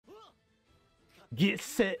Get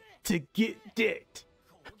set to get dicked.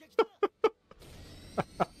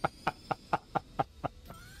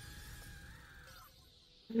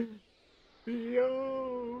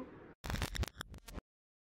 Yo.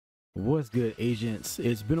 What's good, agents?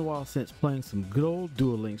 It's been a while since playing some good old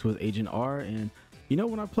Duel Links with Agent R, and you know,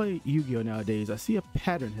 when I play Yu-Gi-Oh nowadays, I see a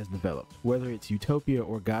pattern has developed. Whether it's Utopia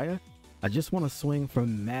or Gaia, I just want to swing for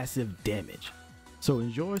massive damage. So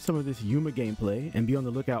enjoy some of this Yuma gameplay and be on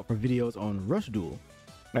the lookout for videos on Rush Duel,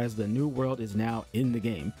 as the new world is now in the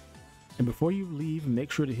game. And before you leave,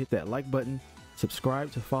 make sure to hit that like button,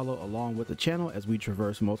 subscribe to follow along with the channel as we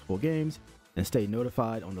traverse multiple games, and stay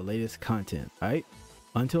notified on the latest content, alright?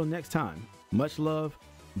 Until next time, much love,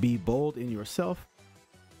 be bold in yourself,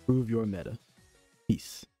 prove your meta.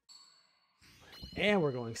 Peace. And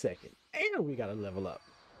we're going second, and we gotta level up.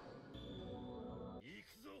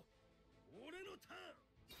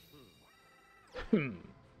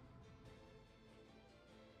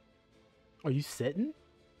 Are you setting?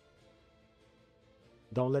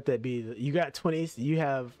 Don't let that be you got 20s, you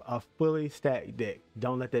have a fully stacked deck.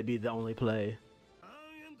 Don't let that be the only play.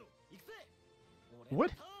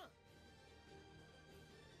 What?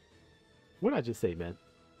 What did I just say, man?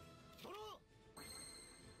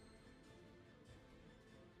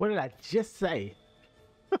 What did I just say?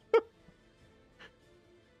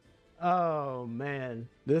 Oh man,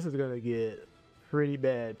 this is gonna get pretty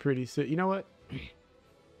bad pretty soon. You know what?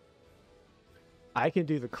 I can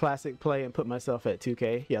do the classic play and put myself at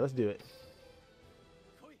 2K. Yeah, let's do it.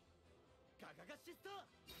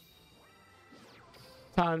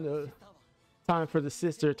 Time for the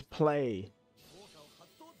sister to play.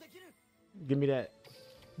 Give me that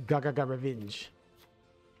Gaga revenge.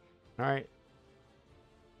 All right.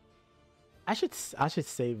 I should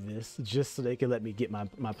save this just so they can let me get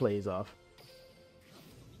my plays off.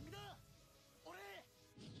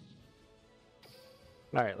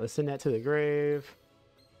 All right, let's send that to the grave.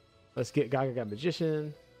 Let's get Gaga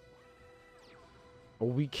Magician.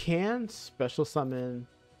 We can special summon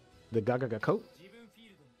the Gaga coat,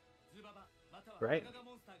 right?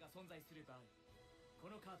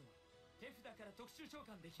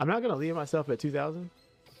 I'm not gonna leave myself at 2000.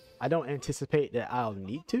 I don't anticipate that I'll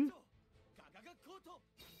need to.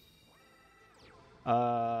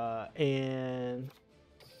 And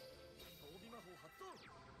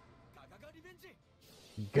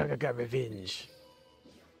Gaga revenge.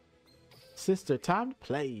 Sister, time to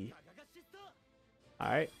play.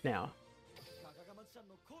 All right, now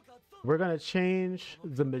we're gonna change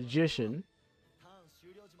the magician.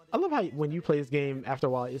 I love how when you play this game, after a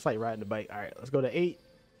while, it's like riding a bike. All right, let's go to 8.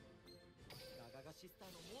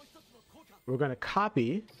 We're gonna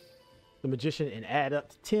copy the magician and add up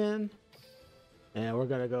to 10. And we're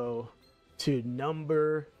gonna go to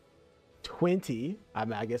number 20.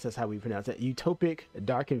 I guess that's how we pronounce it. Utopic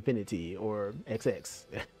Dark Infinity, or XX.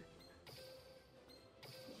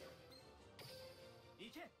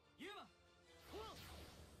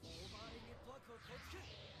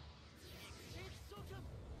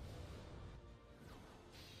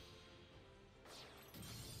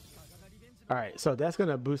 All right, so that's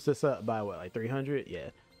gonna boost us up by what, like 300? Yeah.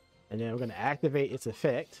 And then we're gonna activate its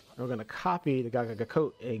effect. We're gonna copy the Gaga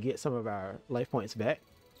coat and get some of our life points back.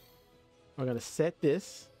 We're gonna set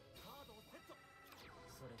this.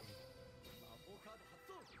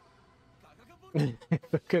 We're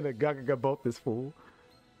gonna Gaga bolt this fool.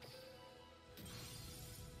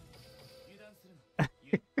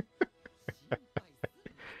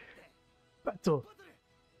 Battle.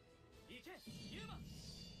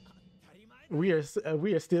 We are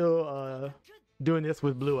still doing this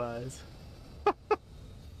with blue eyes.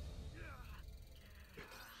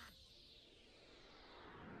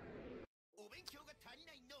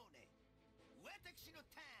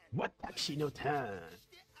 What actually no time?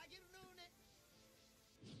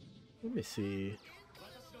 Let me see.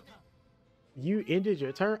 You ended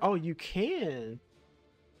your turn? Oh, you can.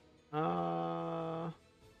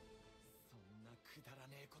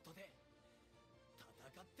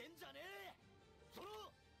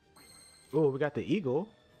 Oh, we got the eagle.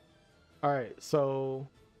 All right, so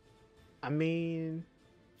I mean,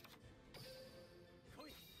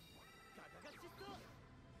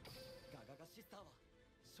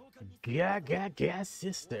 Gaga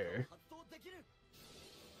sister.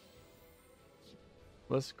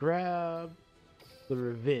 Let's grab the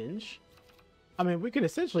revenge. I mean, we can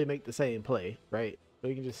essentially make the same play, right?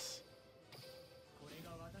 We can just.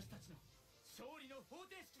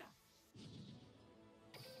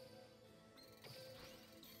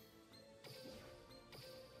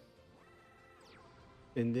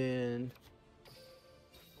 And then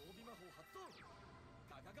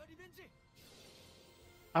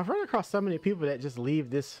I've run across so many people that just leave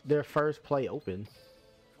their first play open.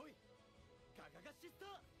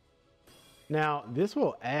 Now, this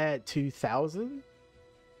will add 2,000.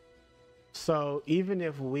 So even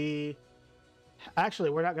if we... Actually,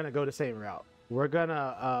 we're not going to go the same route. We're going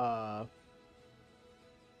to...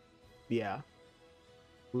 Yeah.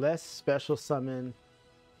 Let's special summon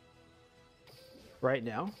right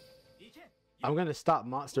now. I'm going to stop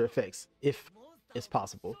monster effects if it's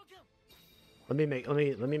possible. Let me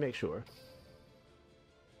make sure.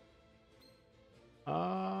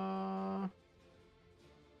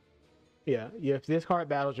 Yeah, if this card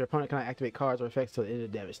battles, your opponent cannot activate cards or effects till the end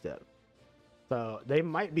of the damage step. So they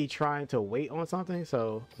might be trying to wait on something.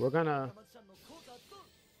 So I'm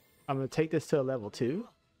gonna take this to a level 2.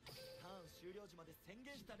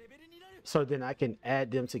 So then I can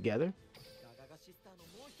add them together.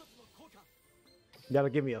 That'll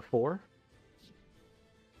give me a 4.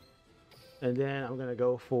 And then I'm gonna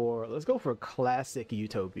go for, let's go for classic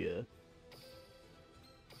Utopia.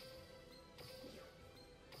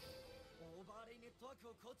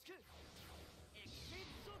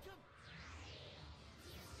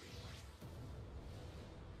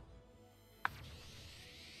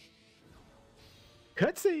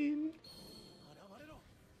 Cutscene.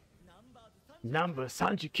 Number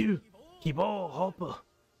 39 Kibou Hope.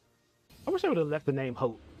 I wish I would have left the name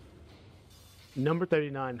Hope. Number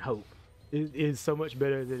 39 Hope is so much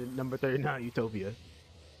better than number 39 Utopia.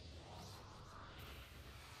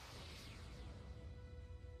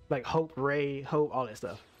 Like Hope, Ray, Hope, all that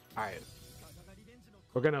stuff. All right,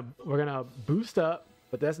 we're gonna boost up,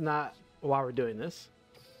 but that's not why we're doing this.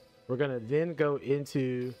 We're gonna then go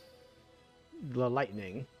into the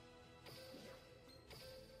lightning.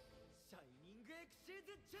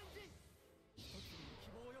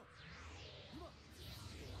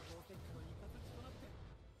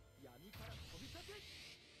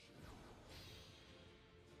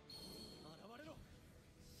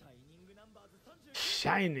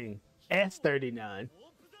 Shining S39.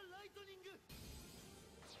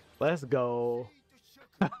 Let's go.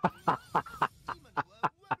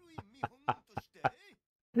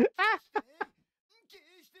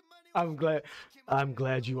 I'm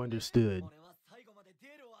glad you understood.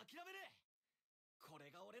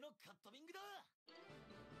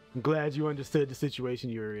 I'm glad you understood the situation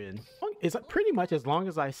you were in. It's pretty much as long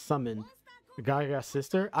as I summon Gaga's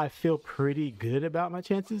sister, I feel pretty good about my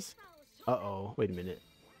chances. Uh-oh, wait a minute.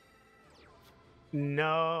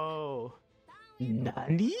 No.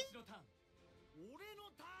 Nani?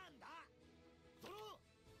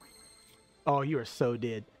 Oh, you are so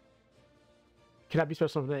dead. Cannot be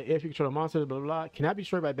special if you control monsters, blah, blah, blah. Cannot be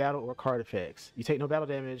destroyed by battle or card effects. You take no battle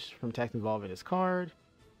damage from attacks involving this card.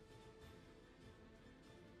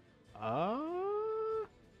 How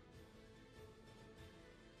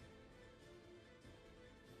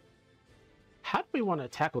do we want to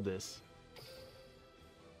tackle this?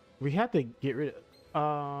 We have to get rid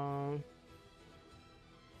of...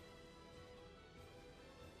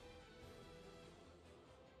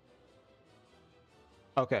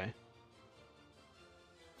 Okay.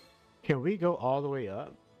 Can we go all the way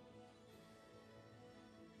up?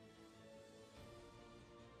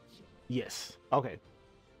 Yes. Okay.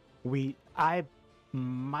 I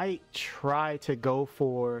might try to go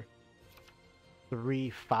for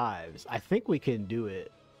 3 5s. I think we can do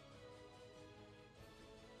it.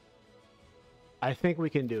 I think we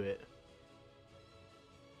can do it.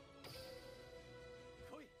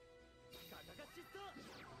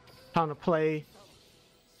 Time to play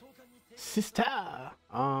Sister.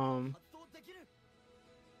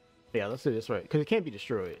 Yeah, let's do this right, because it can't be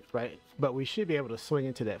destroyed, right? But we should be able to swing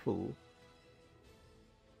into that fool.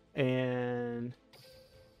 And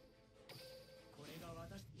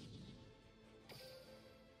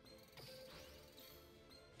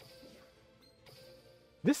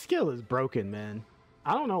this skill is broken, man.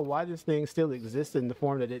 I don't know why this thing still exists in the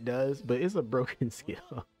form that it does, but it's a broken skill.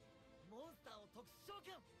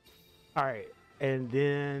 All right, and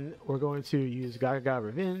then we're going to use Gaga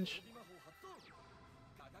Revenge.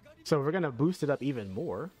 So we're gonna boost it up even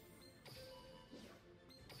more.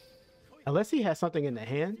 Unless he has something in the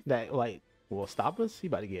hand that like will stop us, he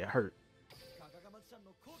about to get hurt.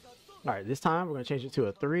 All right, this time we're gonna change it to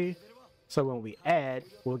a 3. So when we add,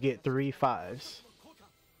 we'll get 3 5s.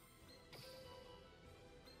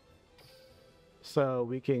 So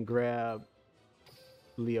we can grab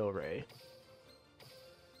Leo Ray.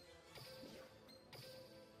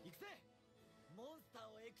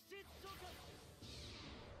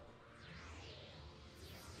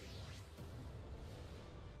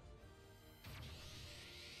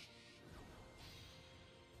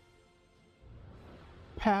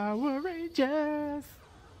 Power Rangers.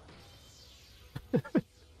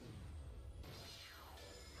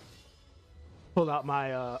 Pull out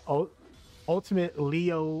my ultimate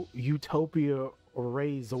Leo Utopia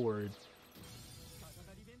Razord.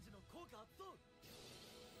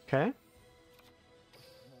 Okay.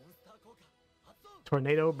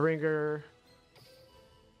 Tornado Bringer.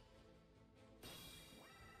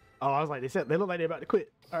 Oh, I was like, they look like they're about to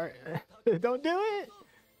quit. All right, don't do it.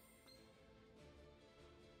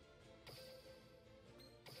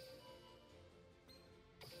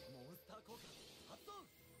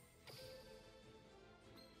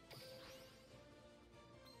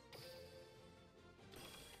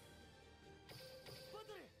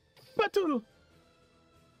 Battle.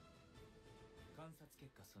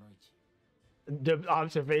 The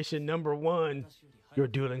observation number 1: your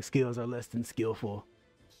dueling skills are less than skillful.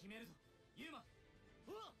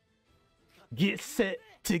 Get set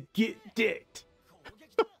to get decked.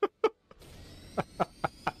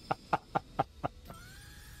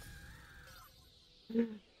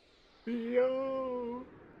 Yo.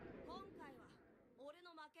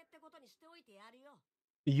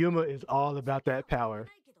 Yuma is all about that power.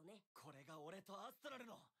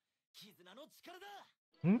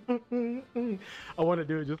 I want to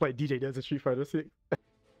do it just like DJ does in Street Fighter 6.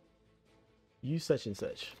 Use such and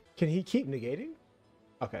such. Can he keep negating?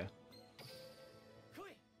 Okay.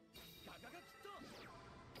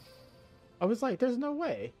 I was like, there's no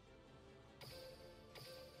way.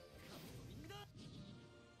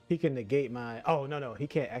 He can negate my... Oh, no, he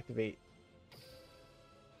can't activate.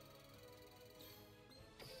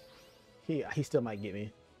 He still might get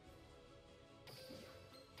me.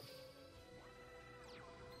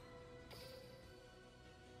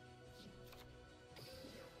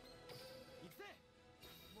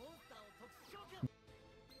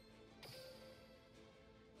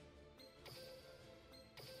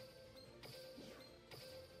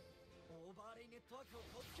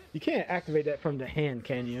 You can't activate that from the hand,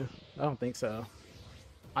 can you? I don't think so.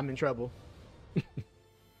 I'm in trouble.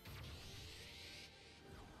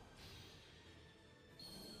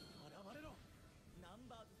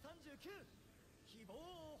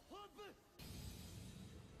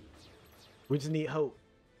 We just need hope.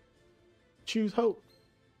 Choose hope.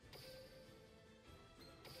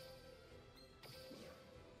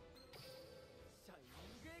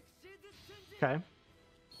 Okay.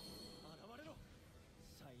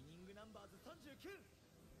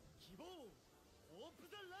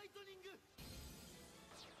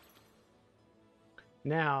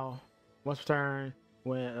 Now, once per turn,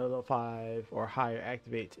 when a level 5 or higher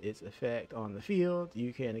activates its effect on the field,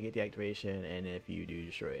 you can negate the activation, and if you do,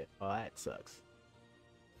 destroy it. Well, that sucks.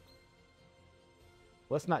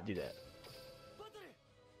 Let's not do that.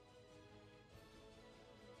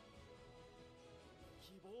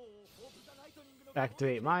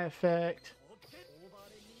 Activate my effect.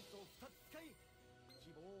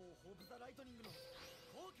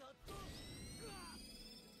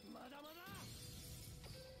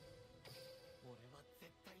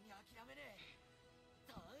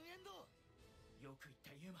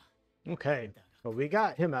 Okay, well, we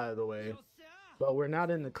got him out of the way, but we're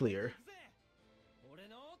not in the clear.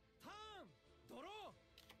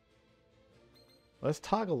 Let's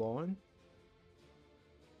toggle on.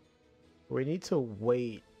 We need to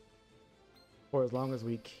wait for as long as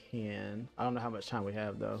we can. I don't know how much time we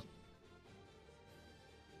have though.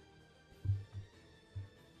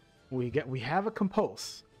 We have a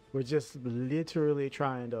compulse. We're just literally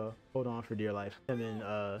trying to hold on for dear life. I'm in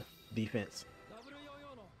defense.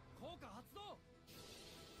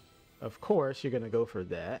 Of course, you're gonna go for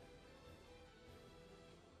that.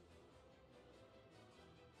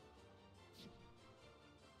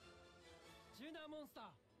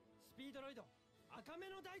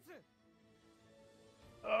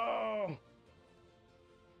 Oh.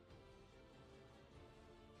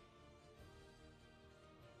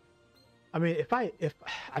 I mean, if I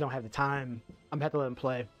don't have the time, I'm gonna have to let him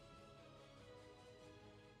play.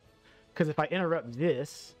 Because if I interrupt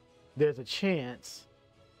this, there's a chance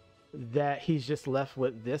that he's just left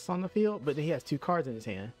with this on the field, but then he has 2 cards in his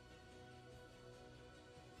hand.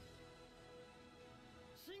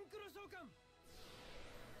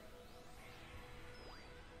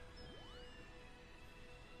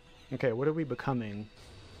 Okay, what are we becoming?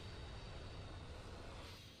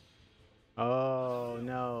 Oh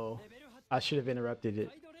no, I should have interrupted it.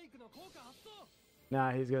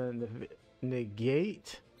 Now he's gonna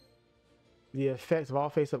negate the effects of all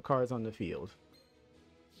face-up cards on the field.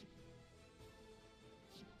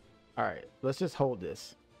 All right, let's just hold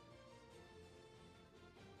this.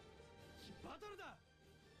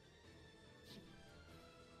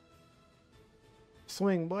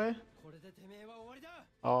 swing, boy.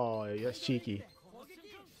 Oh, that's cheeky.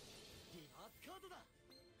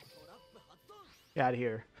 Get out of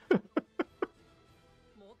here.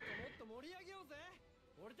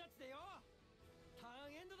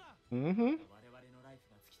 Mm-hmm.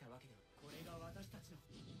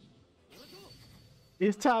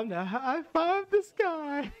 It's time to high five this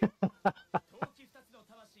guy.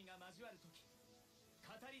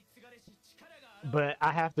 But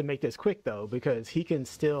I have to make this quick though, because he can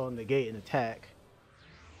still negate an attack.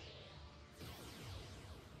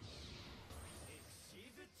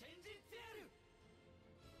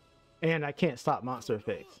 And I can't stop monster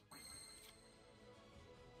effects.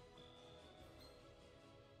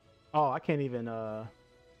 Oh, I can't even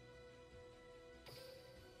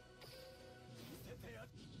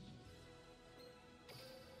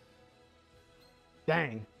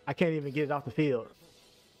dang, I can't even get it off the field.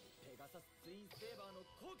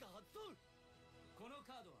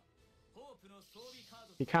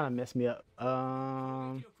 He kind of messed me up.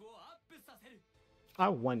 I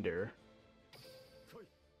wonder.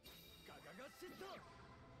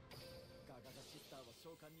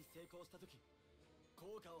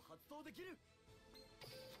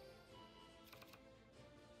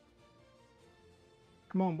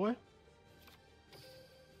 Come on, boy.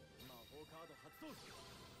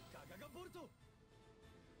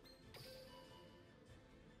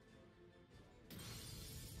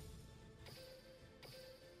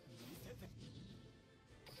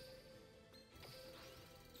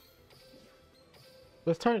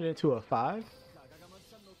 Let's turn it into a 5.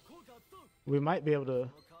 We might be able to.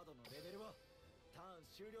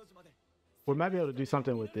 We might be able to do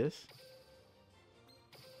something with this.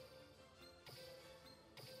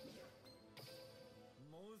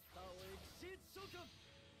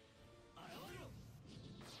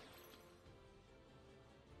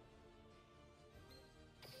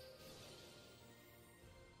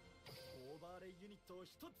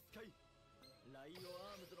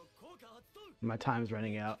 My time's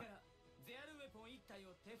running out.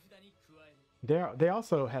 They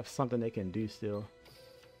also have something they can do still.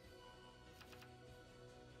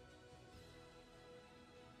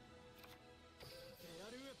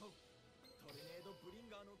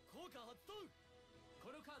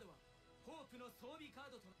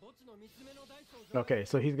 Okay,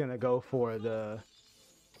 so he's gonna go for the.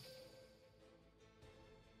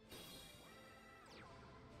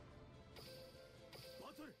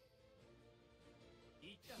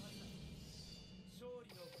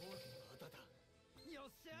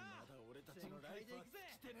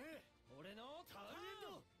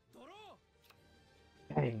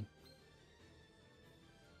 Dang.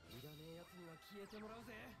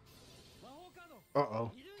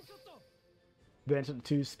 Uh-oh. Bench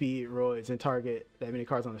 2 speed roids and target that many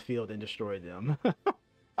cards on the field and destroy them.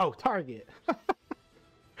 Oh, target.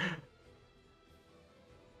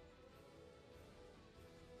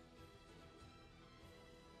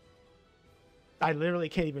 I literally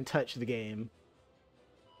can't even touch the game.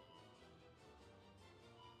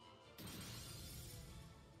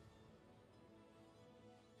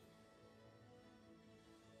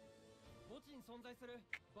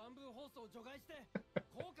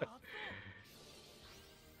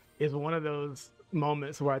 It's one of those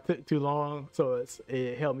moments where I took too long, so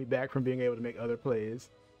it held me back from being able to make other plays.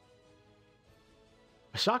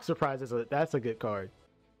 Shock Surprise that's a good card.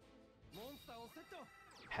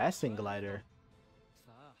 Passing Glider.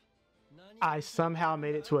 I somehow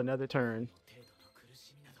made it to another turn.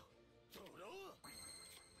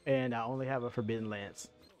 And I only have a Forbidden Lance.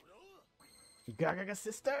 Gaga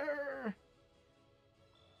sister!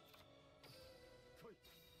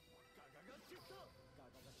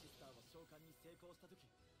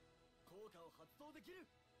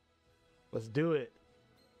 Let's do it.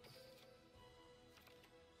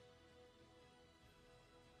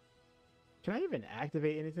 Can I even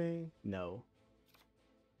activate anything? No.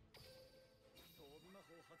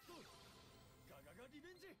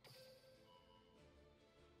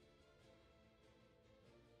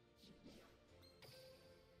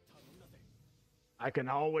 I can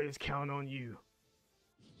always count on you.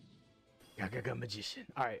 Gaga Magician.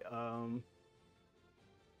 Alright,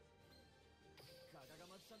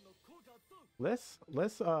 let's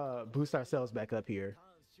boost ourselves back up here.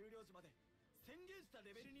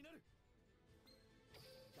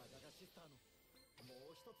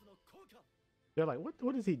 They're like,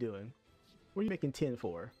 what is he doing? What are you making 10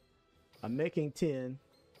 for? I'm making 10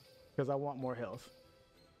 because I want more health.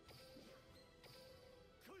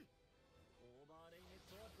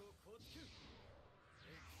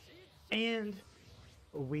 And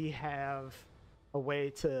we have a way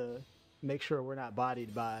to make sure we're not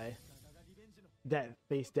bodied by that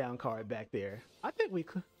face down card back there. I think we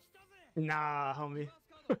could. Nah, homie.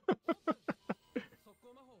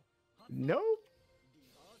 Nope.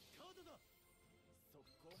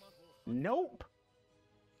 Nope.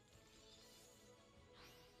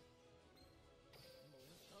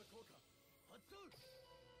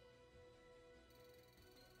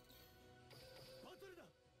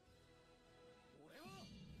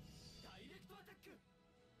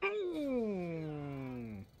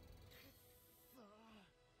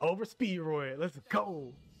 Over Speedroid. Let's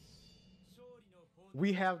go.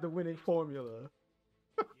 We have the winning formula.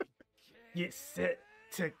 Get set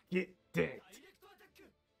to get decked.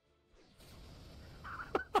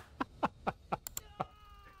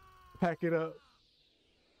 Pack it up.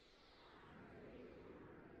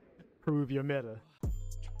 Prove your meta.